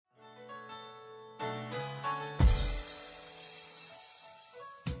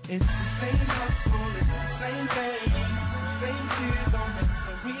It's the same hustle, it's the same thing, the same tears on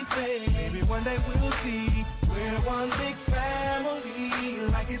everything. Maybe one day we'll see we're one big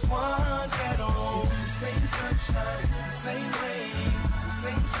family, like it's one shadow. It's the same sunshine, it's the same rain, the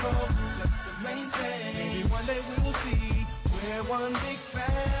same struggle just to maintain. Maybe one day we'll see we're one big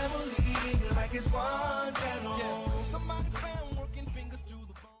family, like it's one shadow. Yeah. Somebody found working fingers to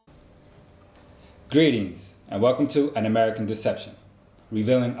the bone. Greetings and welcome to An American Deception,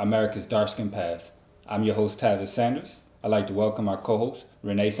 revealing America's dark-skinned past. I'm your host, Tavis Sanders. I'd like to welcome our co-host,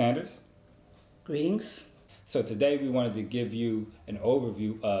 Renee Sanders. Greetings. So today we wanted to give you an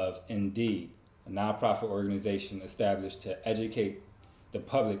overview of Indeed, a nonprofit organization established to educate the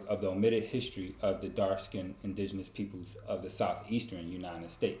public of the omitted history of the dark-skinned indigenous peoples of the southeastern United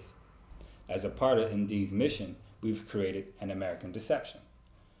States. As a part of Indeed's mission, we've created An American Deception.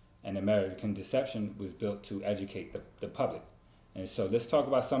 An American Deception was built to educate the public. And so let's talk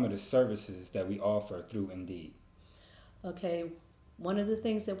about some of the services that we offer through Indeed. Okay, one of the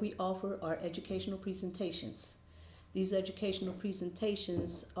things that we offer are educational presentations. These educational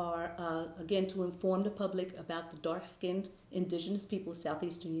presentations are, again, to inform the public about the dark-skinned indigenous people of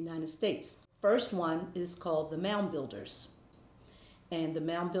southeastern United States. First one is called the Mound Builders. And the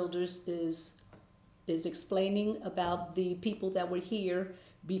Mound Builders is explaining about the people that were here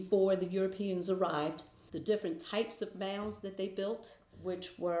before the Europeans arrived, the different types of mounds that they built,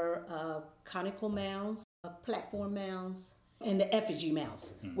 which were conical mounds, platform mounds, and the effigy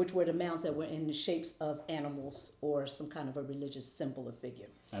mounds, which were the mounds that were in the shapes of animals or some kind of a religious symbol or figure.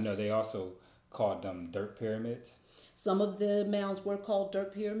 I know they also called them dirt pyramids. Some of the mounds were called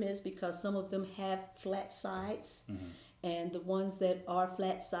dirt pyramids because some of them have flat sides. And the ones that are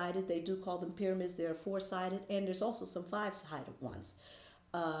flat-sided, they do call them pyramids. They're four-sided, and there's also some five-sided ones.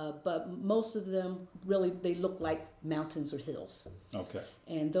 But most of them, really, they look like mountains or hills. Okay.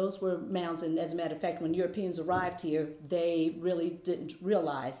 And those were mounds, and as a matter of fact, when Europeans arrived here, they really didn't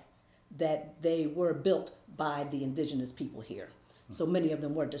realize that they were built by the indigenous people here. So many of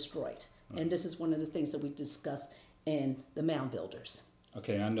them were destroyed. And this is one of the things that we discuss in the Mound Builders.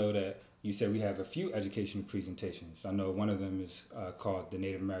 Okay, and I know that you said we have a few educational presentations. I know one of them is called The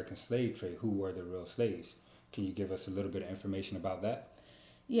Native American Slave Trade, Who Were the Real Slaves? Can you give us a little bit of information about that?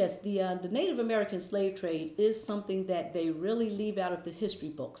 Yes, the Native American slave trade is something that they really leave out of the history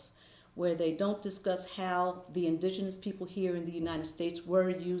books, where they don't discuss how the indigenous people here in the United States were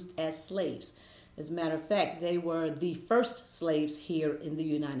used as slaves. As a matter of fact, they were the first slaves here in the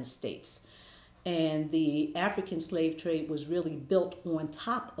United States. And the African slave trade was really built on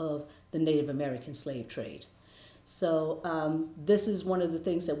top of the Native American slave trade. So this is one of the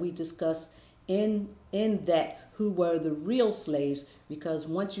things that we discuss in that, who were the real slaves, because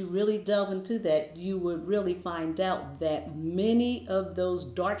once you really delve into that, you would really find out that many of those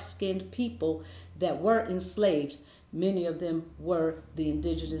dark-skinned people that were enslaved, many of them were the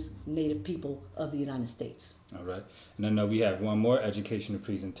indigenous native people of the United States. All right. And I know we have one more educational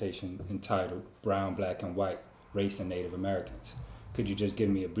presentation entitled Brown, Black, and White, Race and Native Americans. Could you just give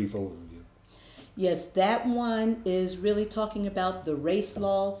me a brief overview? Yes, that one is really talking about the race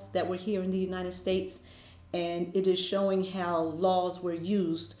laws that were here in the United States, and it is showing how laws were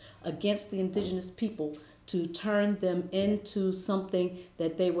used against the indigenous people to turn them into something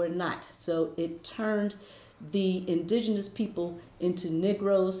that they were not. So it turned the indigenous people into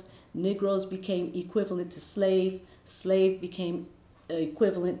Negroes. Negroes became equivalent to slave. Slave became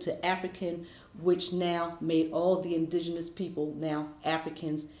equivalent to African, which now made all the indigenous people now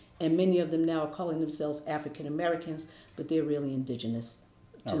Africans. And many of them now are calling themselves African Americans, but they're really indigenous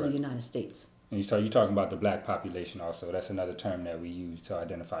to the United States. And you're talking about the black population also. That's another term that we use to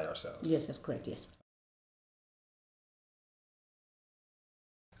identify ourselves. Yes, that's correct, yes.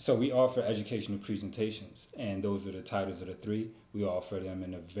 So we offer educational presentations, and those are the titles of the three. We offer them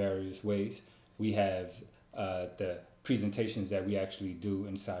in various ways. We have the presentations that we actually do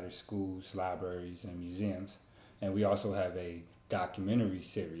inside of schools, libraries, and museums. And we also have a documentary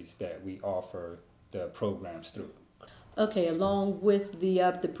series that we offer the programs through. Okay, along with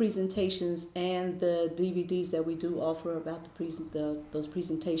the presentations and the DVDs that we do offer about those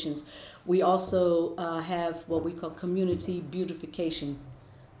presentations, we also have what we call community beautification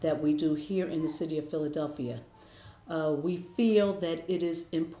that we do here in the city of Philadelphia. We feel that it is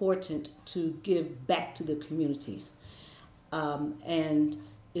important to give back to the communities, and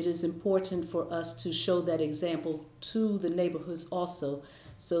it is important for us to show that example to the neighborhoods also,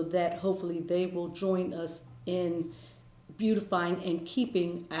 so that hopefully they will join us in beautifying and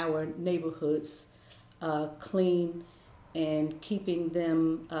keeping our neighborhoods clean and keeping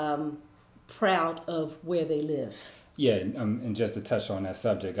them proud of where they live. Yeah, and just to touch on that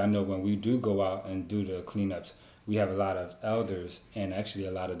subject, I know when we do go out and do the cleanups, we have a lot of elders and actually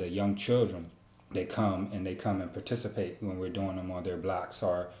a lot of the young children. They come and participate when we're doing them on their blocks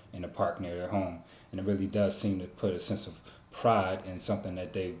or in a park near their home. And it really does seem to put a sense of pride in something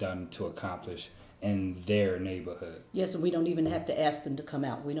that they've done to accomplish in their neighborhood. Yes, and we don't even have to ask them to come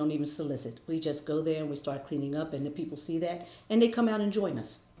out. We don't even solicit. We just go there and we start cleaning up, and the people see that, and they come out and join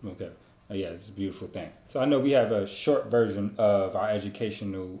us. Okay. Yeah, it's a beautiful thing. So I know we have a short version of our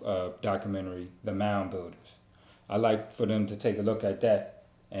educational documentary, The Mound Builders. I'd like for them to take a look at that,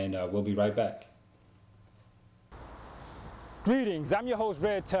 and we'll be right back. Greetings, I'm your host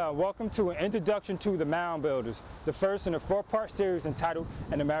Red Tub. Welcome to an introduction to The Mound Builders, the first in a 4-part series entitled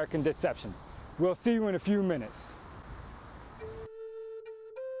An American Deception. We'll see you in a few minutes.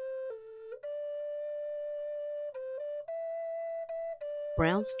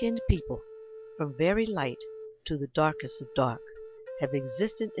 Brown-skinned people, from very light to the darkest of dark, have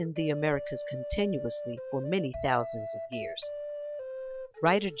existed in the Americas continuously for many thousands of years.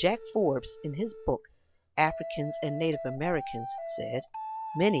 Writer Jack Forbes, in his book Africans and Native Americans, said,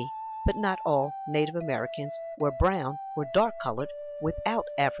 "Many, but not all, Native Americans were brown or dark-colored without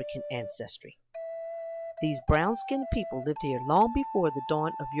African ancestry." These brown-skinned people lived here long before the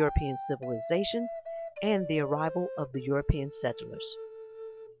dawn of European civilization and the arrival of the European settlers.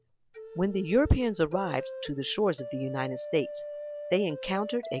 When the Europeans arrived to the shores of the United States, they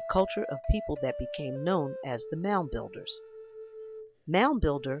encountered a culture of people that became known as the Mound Builders. Mound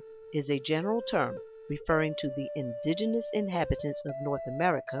Builder is a general term referring to the indigenous inhabitants of North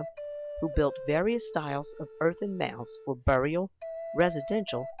America who built various styles of earthen mounds for burial,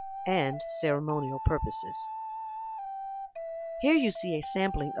 residential, and ceremonial purposes. Here you see a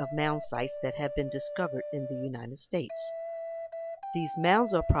sampling of mound sites that have been discovered in the United States. These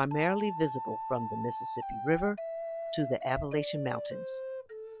mounds are primarily visible from the Mississippi River to the Appalachian Mountains,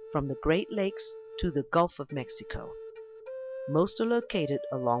 from the Great Lakes to the Gulf of Mexico. Most are located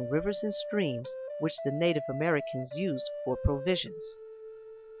along rivers and streams which the Native Americans used for provisions.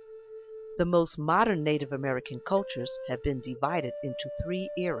 The most modern Native American cultures have been divided into 3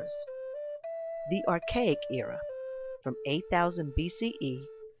 eras. The Archaic era, from 8000 BCE,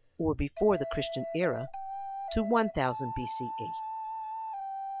 or before the Christian era, to 1000 BCE.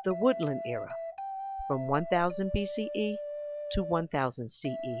 The Woodland era, from 1000 BCE to 1000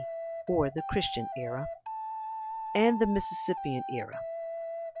 CE, or the Christian era. And the Mississippian era,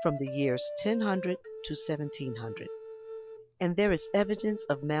 from the years 1000 to 1700. And there is evidence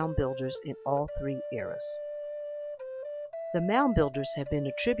of mound builders in all 3 eras. The mound builders have been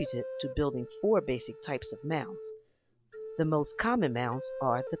attributed to building 4 basic types of mounds. The most common mounds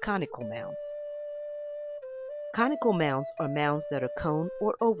are the conical mounds. Conical mounds are mounds that are cone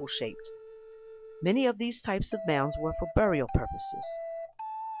or oval shaped. Many of these types of mounds were for burial purposes.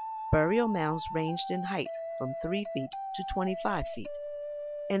 Burial mounds ranged in height from 3 feet to 25 feet,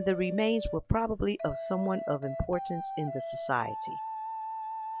 and the remains were probably of someone of importance in the society.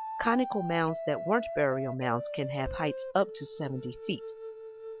 Conical mounds that weren't burial mounds can have heights up to 70 feet.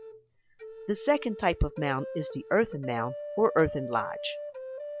 The second type of mound is the earthen mound or earthen lodge.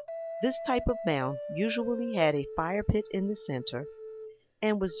 This type of mound usually had a fire pit in the center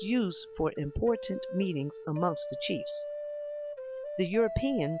and was used for important meetings amongst the chiefs. The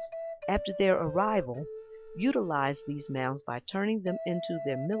Europeans, after their arrival, utilized these mounds by turning them into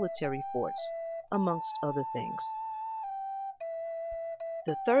their military forts, amongst other things.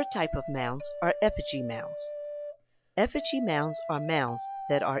 The third type of mounds are effigy mounds. Effigy mounds are mounds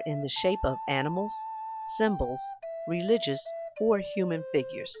that are in the shape of animals, symbols, religious, or human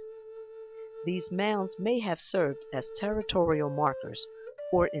figures. These mounds may have served as territorial markers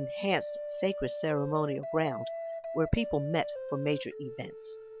or enhanced sacred ceremonial ground where people met for major events.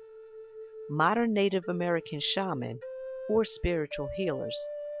 Modern Native American shaman or spiritual healers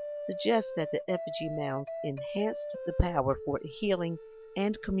suggest that the effigy mounds enhanced the power for healing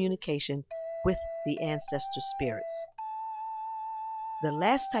and communication with the ancestor spirits. The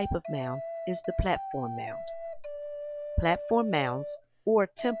last type of mound is the platform mound. Platform mounds or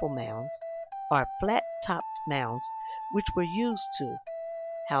temple mounds are flat-topped mounds which were used to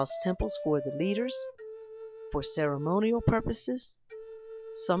house temples for the leaders, for ceremonial purposes,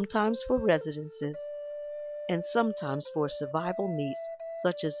 sometimes for residences, and sometimes for survival needs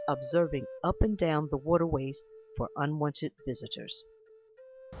such as observing up and down the waterways for unwanted visitors.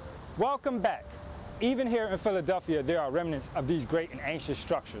 Welcome back. Even here in Philadelphia, there are remnants of these great and ancient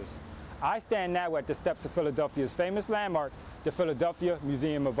structures. I stand now at the steps of Philadelphia's famous landmark, the Philadelphia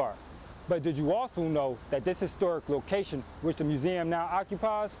Museum of Art. But did you also know that this historic location, which the museum now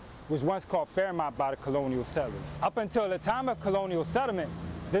occupies, was once called Fairmont by the colonial settlers? Up until the time of colonial settlement,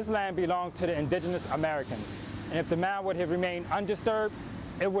 this land belonged to the indigenous Americans. And if the mound would have remained undisturbed,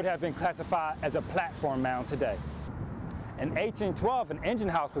 it would have been classified as a platform mound today. In 1812, an engine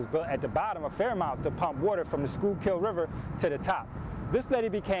house was built at the bottom of Fairmont to pump water from the Schuylkill River to the top. This later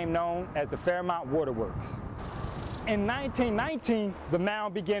became known as the Fairmont Waterworks. In 1919, the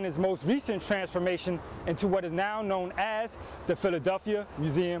mound began its most recent transformation into what is now known as the Philadelphia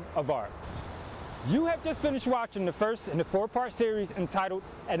Museum of Art. You have just finished watching the first in the 4-part series entitled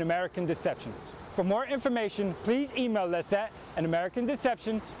An American Deception. For more information, please email us at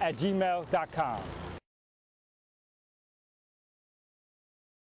anamericandeception@gmail.com.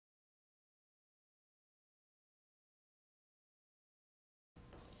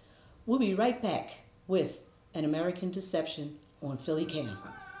 We'll be right back with An American Deception on Philly Cam.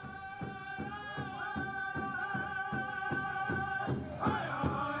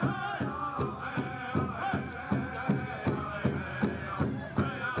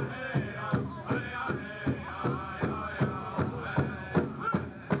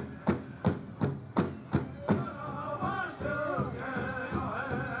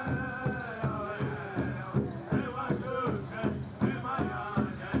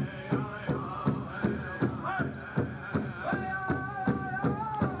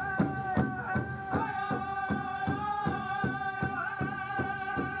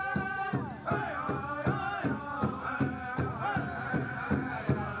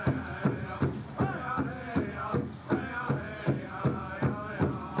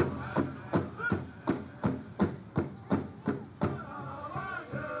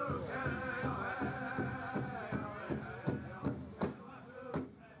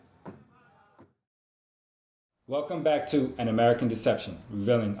 Welcome back to An American Deception,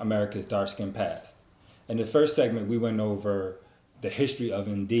 revealing America's dark-skinned past. In the first segment, we went over the history of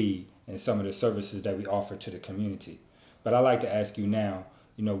Indeed and some of the services that we offer to the community. But I'd like to ask you now,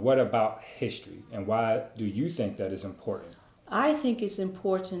 what about history, and why do you think that is important? I think it's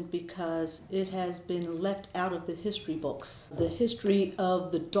important because it has been left out of the history books. The history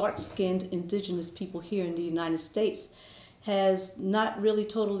of the dark-skinned indigenous people here in the United States has not really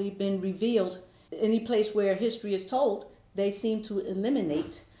totally been revealed. Any place where history is told, they seem to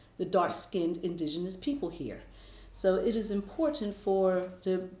eliminate the dark-skinned indigenous people here. So it is important for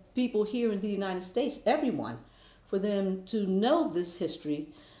the people here in the United States, everyone, for them to know this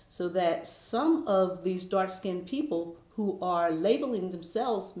history so that some of these dark-skinned people who are labeling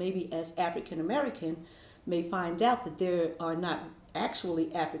themselves maybe as African American may find out that they are not actually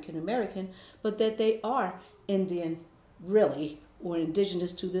African American, but that they are Indian, really, or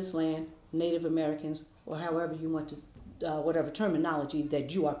indigenous to this land, Native Americans, or however you want to, whatever terminology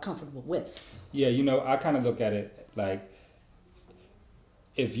that you are comfortable with. Yeah, I kind of look at it like,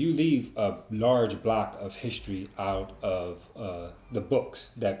 if you leave a large block of history out of the books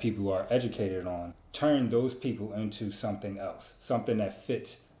that people are educated on, turn those people into something else, something that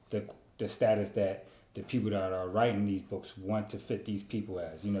fits the status that the people that are writing these books want to fit these people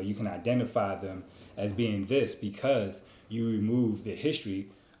as. You can identify them as being this because you remove the history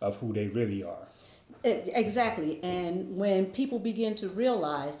of who they really are. Exactly. And when people begin to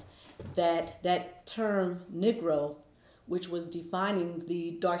realize that that term Negro, which was defining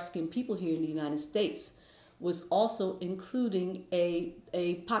the dark-skinned people here in the United States, was also including a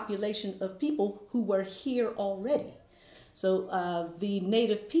population of people who were here already. So the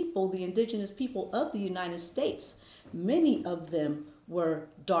native people, the indigenous people of the United States, many of them were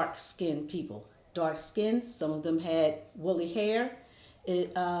dark-skinned people. Dark-skinned, some of them had woolly hair.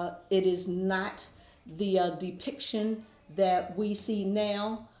 It is not the depiction that we see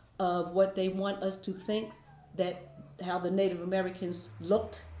now of what they want us to think that how the Native Americans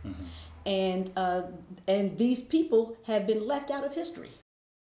looked. Mm-hmm. And these people have been left out of history.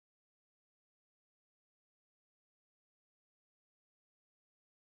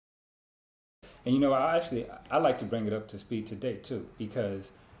 And I like to bring it up to speed today too, because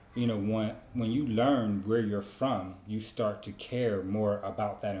when you learn where you're from, you start to care more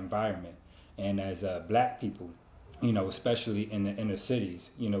about that environment. And as Black people, especially in the inner cities,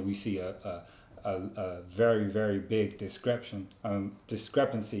 we see a very, very big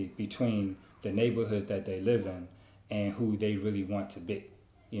discrepancy between the neighborhoods that they live in and who they really want to be.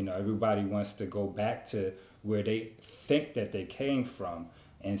 Everybody wants to go back to where they think that they came from,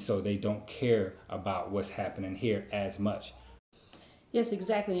 and so they don't care about what's happening here as much. Yes,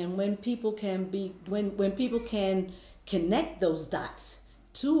 exactly. And when people can when people can connect those dots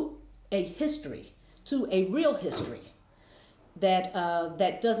to a history, to a real history,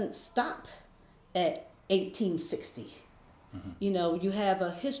 that doesn't stop at 1860. You know, you have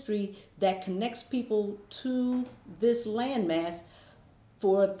a history that connects people to this landmass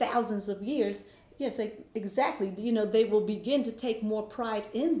for thousands of years. Yes, exactly. You know, they will begin to take more pride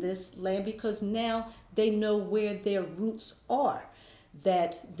in this land because now they know where their roots are,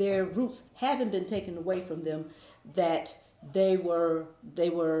 that their roots haven't been taken away from them, that they were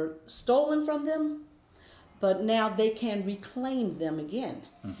stolen from them, but now they can reclaim them again.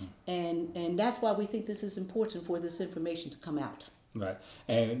 And that's why we think this is important for this information to come out. Right.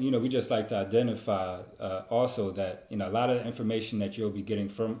 And, you know, we just like to identify also that, you know, a lot of the information that you'll be getting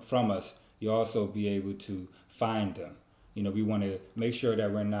from us, you'll also be able to find them. You know, we want to make sure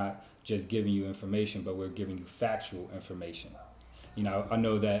that we're not just giving you information, but we're giving you factual information. You know, I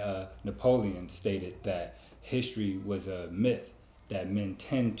know that Napoleon stated that history was a myth that men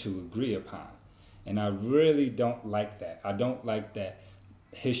tend to agree upon. And I really don't like that. I don't like that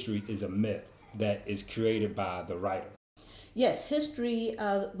history is a myth that is created by the writer. Yes, history,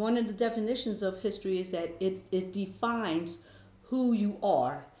 one of the definitions of history is that it defines who you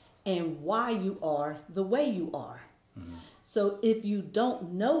are and why you are the way you are. So if you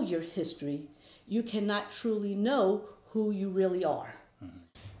don't know your history, you cannot truly know who you really are.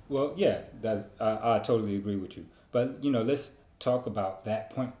 Well, yeah, I totally agree with you. But, you know, let's talk about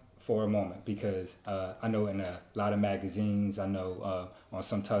that point for a moment, because I know in a lot of magazines, I know on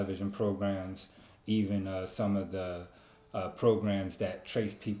some television programs, even some of the programs that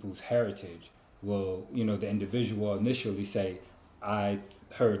trace people's heritage will, you know, the individual will initially say, I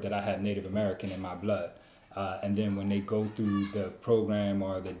heard that I have Native American in my blood. And then when they go through the program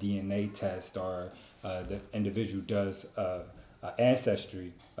or the DNA test, or the individual does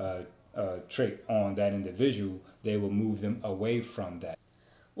ancestry trait on that individual, they will move them away from that.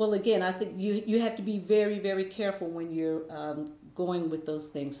 Well, again, I think you have to be very, very careful when you're going with those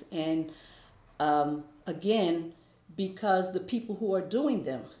things. And again, because the people who are doing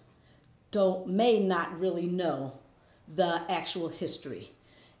them may not really know the actual history.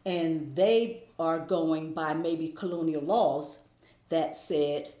 And they are going by maybe colonial laws that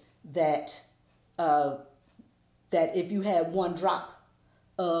said that that if you have one drop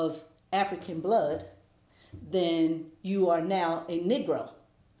of African blood, then you are now a Negro.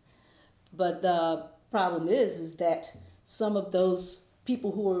 But the problem is that some of those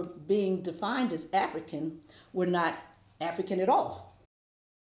people who are being defined as African were not African at all.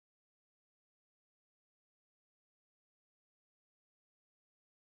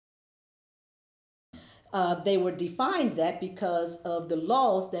 They were defined that because of the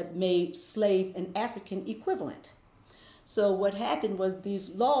laws that made slave and African equivalent. So what happened was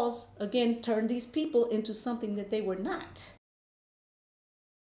these laws, again, turned these people into something that they were not.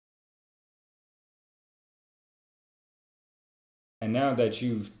 And now that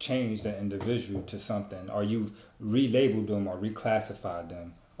you've changed the individual to something, or you've relabeled them or reclassified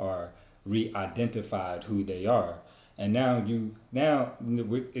them or re-identified who they are, and now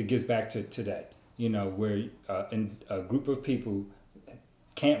it gets back to today, you know, where a group of people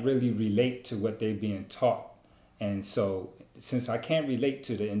can't really relate to what they're being taught. And so since I can't relate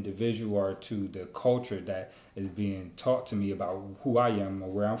to the individual or to the culture that is being taught to me about who I am or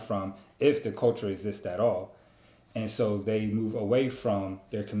where I'm from, if the culture exists at all, and so they move away from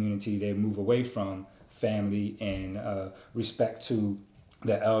their community, they move away from family and respect to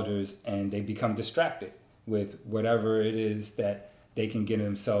the elders, and they become distracted with whatever it is that they can get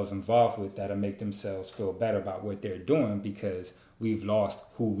themselves involved with that'll make themselves feel better about what they're doing, because we've lost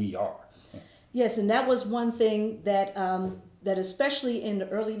who we are. Yes, and that was one thing that that especially in the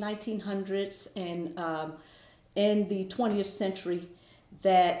early 1900s and in the 20th century,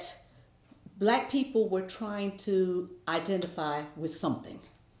 that Black people were trying to identify with something.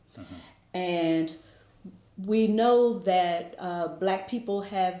 And we know that Black people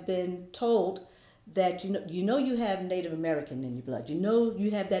have been told that you know you have Native American in your blood, you know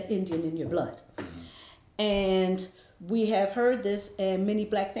you have that Indian in your blood. And we have heard this, and many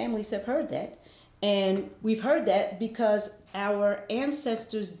Black families have heard that. And we've heard that because our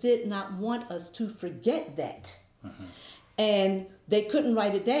ancestors did not want us to forget that. And they couldn't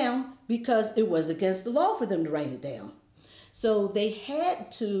write it down because it was against the law for them to write it down. So they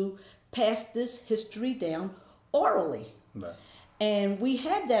had to pass this history down orally. Right. And we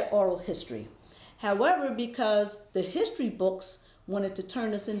have that oral history. However, because the history books wanted to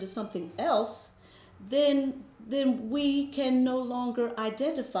turn us into something else, then we can no longer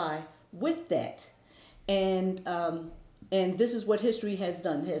identify with that. And this is what history has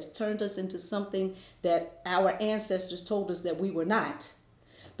done, has turned us into something that our ancestors told us that we were not.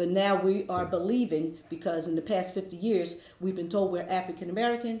 But now we are believing, because in the past 50 years, we've been told we're African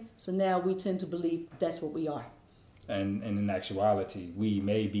American, so now we tend to believe that's what we are. And in actuality, we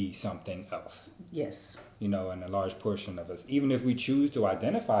may be something else. Yes. You know, and a large portion of us, even if we choose to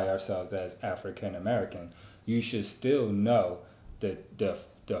identify ourselves as African American, you should still know the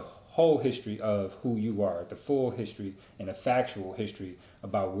whole history of who you are, the full history and the factual history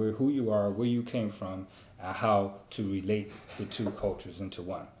about who you are, where you came from, and how to relate the two cultures into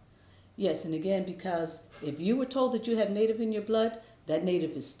one. Yes, and again, because if you were told that you have Native in your blood, that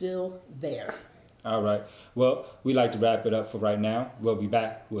Native is still there. All right. Well, we like to wrap it up for right now. We'll be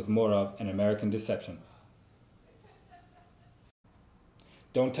back with more of An American Deception.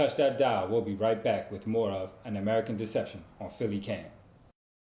 Don't touch that dial. We'll be right back with more of An American Deception on Philly Can.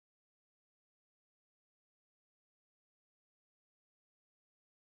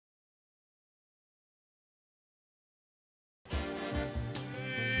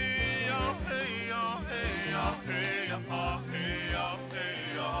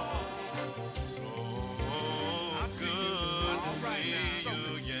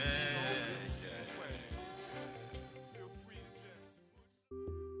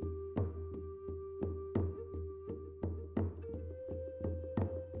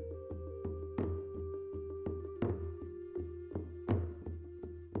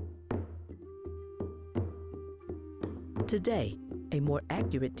 Today, a more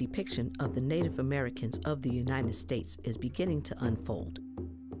accurate depiction of the Native Americans of the United States is beginning to unfold.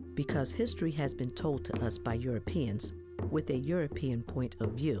 Because history has been told to us by Europeans with a European point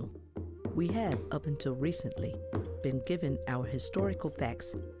of view, we have, up until recently, been given our historical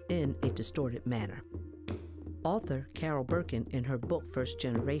facts in a distorted manner. Author Carol Birkin, in her book First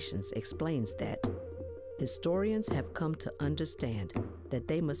Generations, explains that historians have come to understand that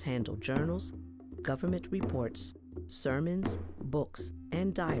they must handle journals, government reports, sermons, books,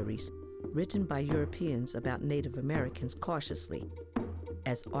 and diaries written by Europeans about Native Americans cautiously,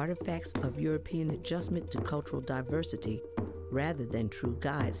 as artifacts of European adjustment to cultural diversity rather than true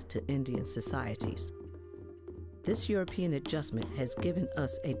guides to Indian societies. This European adjustment has given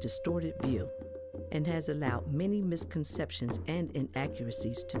us a distorted view and has allowed many misconceptions and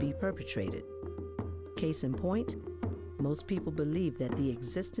inaccuracies to be perpetrated. Case in point, most people believe that the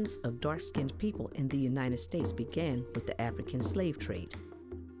existence of dark-skinned people in the United States began with the African slave trade.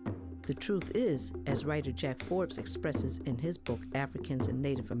 The truth is, as writer Jack Forbes expresses in his book Africans and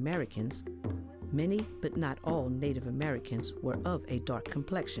Native Americans, many but not all Native Americans were of a dark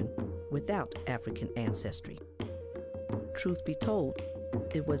complexion without African ancestry. Truth be told,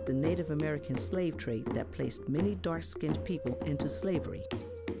 it was the Native American slave trade that placed many dark-skinned people into slavery.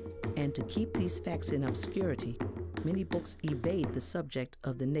 And to keep these facts in obscurity, many books evade the subject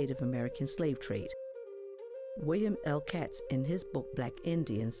of the Native American slave trade. William L. Katz, in his book Black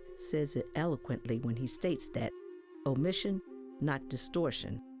Indians, says it eloquently when he states that omission, not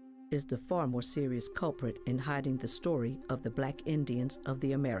distortion, is the far more serious culprit in hiding the story of the Black Indians of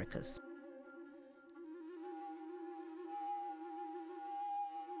the Americas.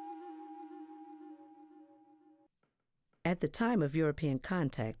 At the time of European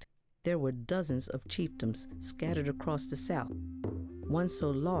contact, there were dozens of chiefdoms scattered across the South, one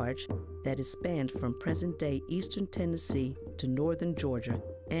so large that it spanned from present-day eastern Tennessee to northern Georgia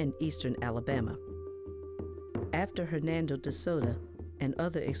and eastern Alabama. After Hernando de Soto and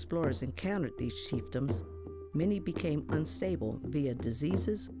other explorers encountered these chiefdoms, many became unstable via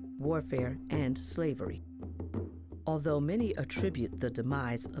diseases, warfare, and slavery. Although many attribute the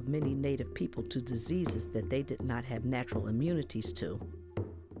demise of many native people to diseases that they did not have natural immunities to,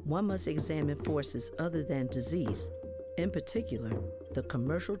 one must examine forces other than disease, in particular, the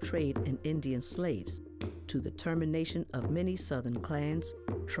commercial trade in Indian slaves, to the termination of many southern clans,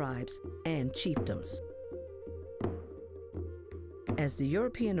 tribes, and chiefdoms. As the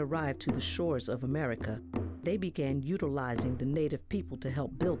European arrived to the shores of America, they began utilizing the native people to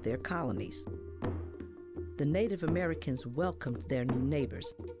help build their colonies. The Native Americans welcomed their new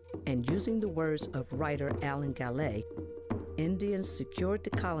neighbors, and using the words of writer Alan Gallet, Indians secured the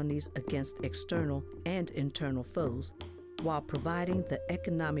colonies against external and internal foes while providing the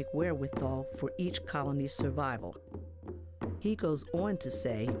economic wherewithal for each colony's survival. He goes on to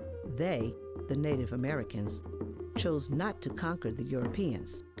say they, the Native Americans, chose not to conquer the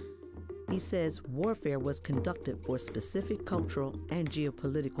Europeans. He says warfare was conducted for specific cultural and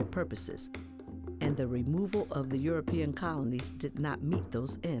geopolitical purposes, and the removal of the European colonies did not meet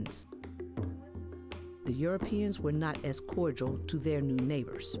those ends. The Europeans were not as cordial to their new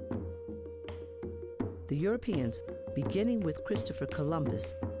neighbors. The Europeans, beginning with Christopher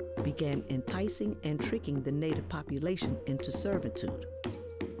Columbus, began enticing and tricking the native population into servitude.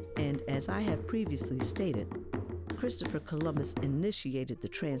 And as I have previously stated, Christopher Columbus initiated the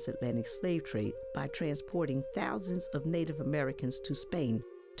transatlantic slave trade by transporting thousands of Native Americans to Spain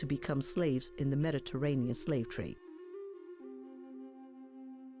to become slaves in the Mediterranean slave trade.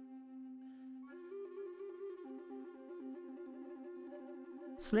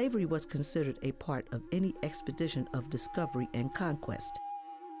 Slavery was considered a part of any expedition of discovery and conquest.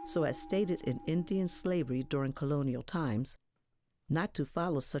 So as stated in Indian slavery during colonial times, not to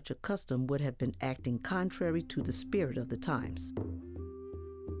follow such a custom would have been acting contrary to the spirit of the times.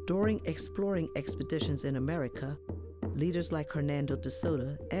 During exploring expeditions in America, leaders like Hernando de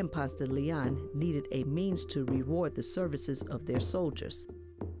Soto and Ponce de Leon needed a means to reward the services of their soldiers.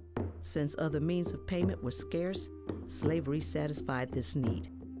 Since other means of payment were scarce, slavery satisfied this need.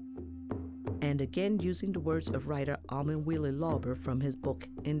 And again, using the words of writer Almond Wheeler Lauber from his book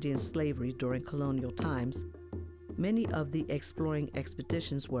Indian Slavery During Colonial Times, many of the exploring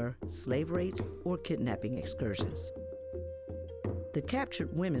expeditions were slave raids or kidnapping excursions. The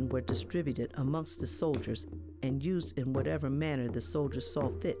captured women were distributed amongst the soldiers and used in whatever manner the soldiers saw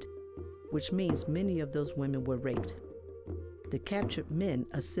fit, which means many of those women were raped. The captured men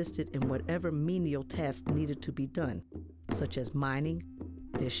assisted in whatever menial tasks needed to be done, such as mining,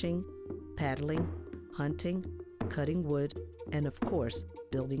 fishing, paddling, hunting, cutting wood, and of course,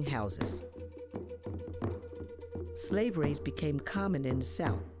 building houses. Slave raids became common in the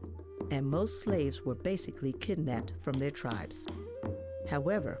South, and most slaves were basically kidnapped from their tribes.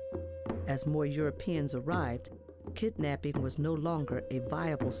 However, as more Europeans arrived, kidnapping was no longer a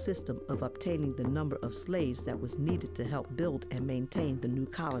viable system of obtaining the number of slaves that was needed to help build and maintain the new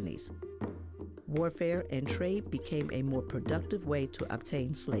colonies. Warfare and trade became a more productive way to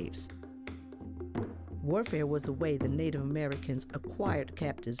obtain slaves. Warfare was a way the Native Americans acquired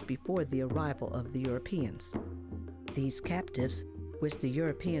captives before the arrival of the Europeans. These captives, which the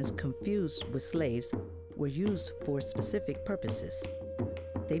Europeans confused with slaves, were used for specific purposes.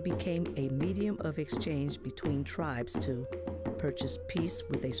 They became a medium of exchange between tribes to purchase peace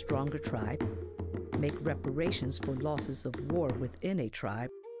with a stronger tribe, make reparations for losses of war within a tribe,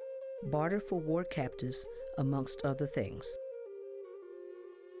 barter for war captives, amongst other things.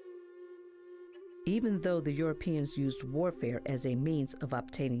 Even though the Europeans used warfare as a means of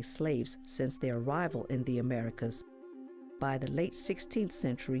obtaining slaves since their arrival in the Americas, by the late 16th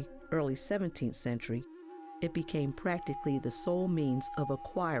century, early 17th century, it became practically the sole means of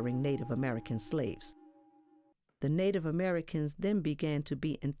acquiring Native American slaves. The Native Americans then began to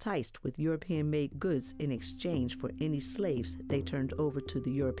be enticed with European-made goods in exchange for any slaves they turned over to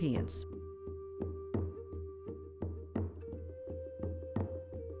the Europeans.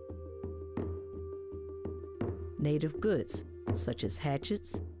 Native goods, such as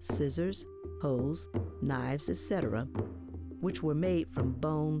hatchets, scissors, hoes, knives, etc., which were made from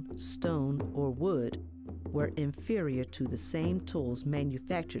bone, stone, or wood, were inferior to the same tools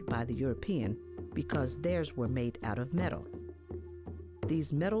manufactured by the European because theirs were made out of metal.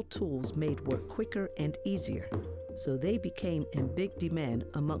 These metal tools made work quicker and easier, so they became in big demand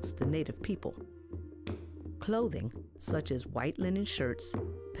amongst the native people. Clothing, such as white linen shirts,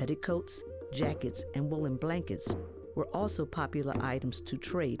 petticoats, jackets, and woolen blankets, were also popular items to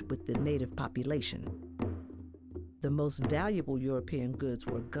trade with the native population. The most valuable European goods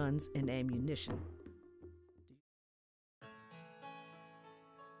were guns and ammunition.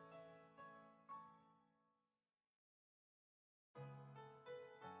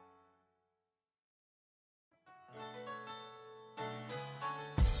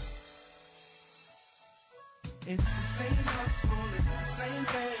 It's the same hustle, it's the same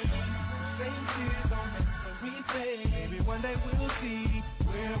thing, the same tears on everything. Maybe one day we'll see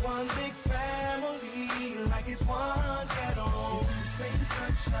we're one big family, like it's one shadow. It's the same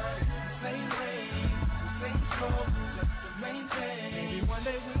sunshine, it's the same rain, the same struggle just to maintain. Maybe one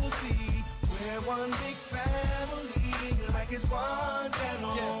day we'll see we're one big family, like it's one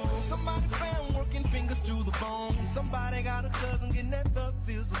shadow. Yeah. Somebody found working fingers to the bone. Somebody got a cousin getting that thug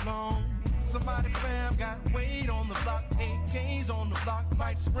feels alone. Somebody fam got weight on the block, AKs on the block,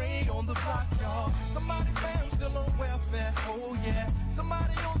 might spray on the block, y'all. Somebody fam still on welfare, oh yeah.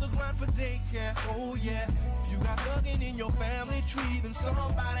 Somebody on the grind for daycare, oh yeah. If you got thugging in your family tree, then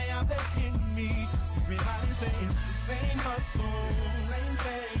somebody out there kidding me. Everybody say it's the same hustle, same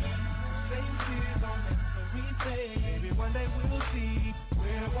thing, same tears on everything. Maybe one day we'll see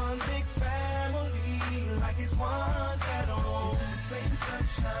we're one big family, like it's one shadow. Same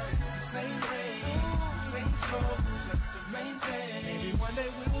sunshine, same rain, same struggle just to maintain. Maybe one day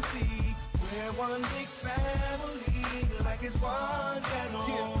we'll see we're one big family, like it's one channel.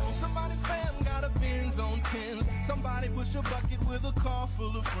 Yeah. Somebody fam got a Benz on 10s. Somebody pushed a bucket with a car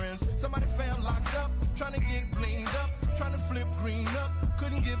full of friends. Somebody found locked up, trying to get cleaned up, trying to flip green up,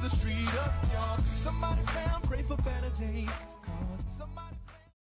 couldn't give the street up, y'all. Somebody found, pray for better days.